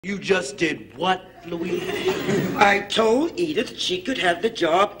You just did what, Louise? I told Edith she could have the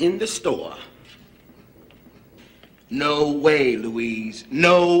job in the store. No way, Louise.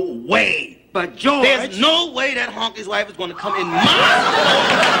 No way. But George... There's no way that honky's wife is going to come in my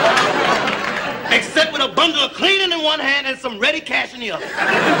store except with a bundle of cleaning in one hand and some ready cash in the other.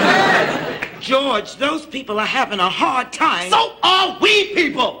 George, those people are having a hard time. So are we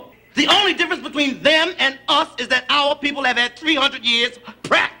people. The only difference between them and us is that our people have had 300 years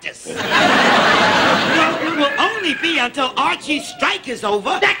practice. Well, it will only be until Archie's strike is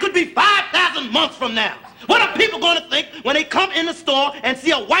over. That could be 5,000 months from now. What are people going to think when they come in the store and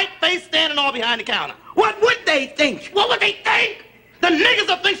see a white face standing all behind the counter? What would they think? What would they think? The niggas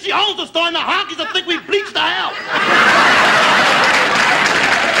will think she owns the store and the honkies will think we bleached the house.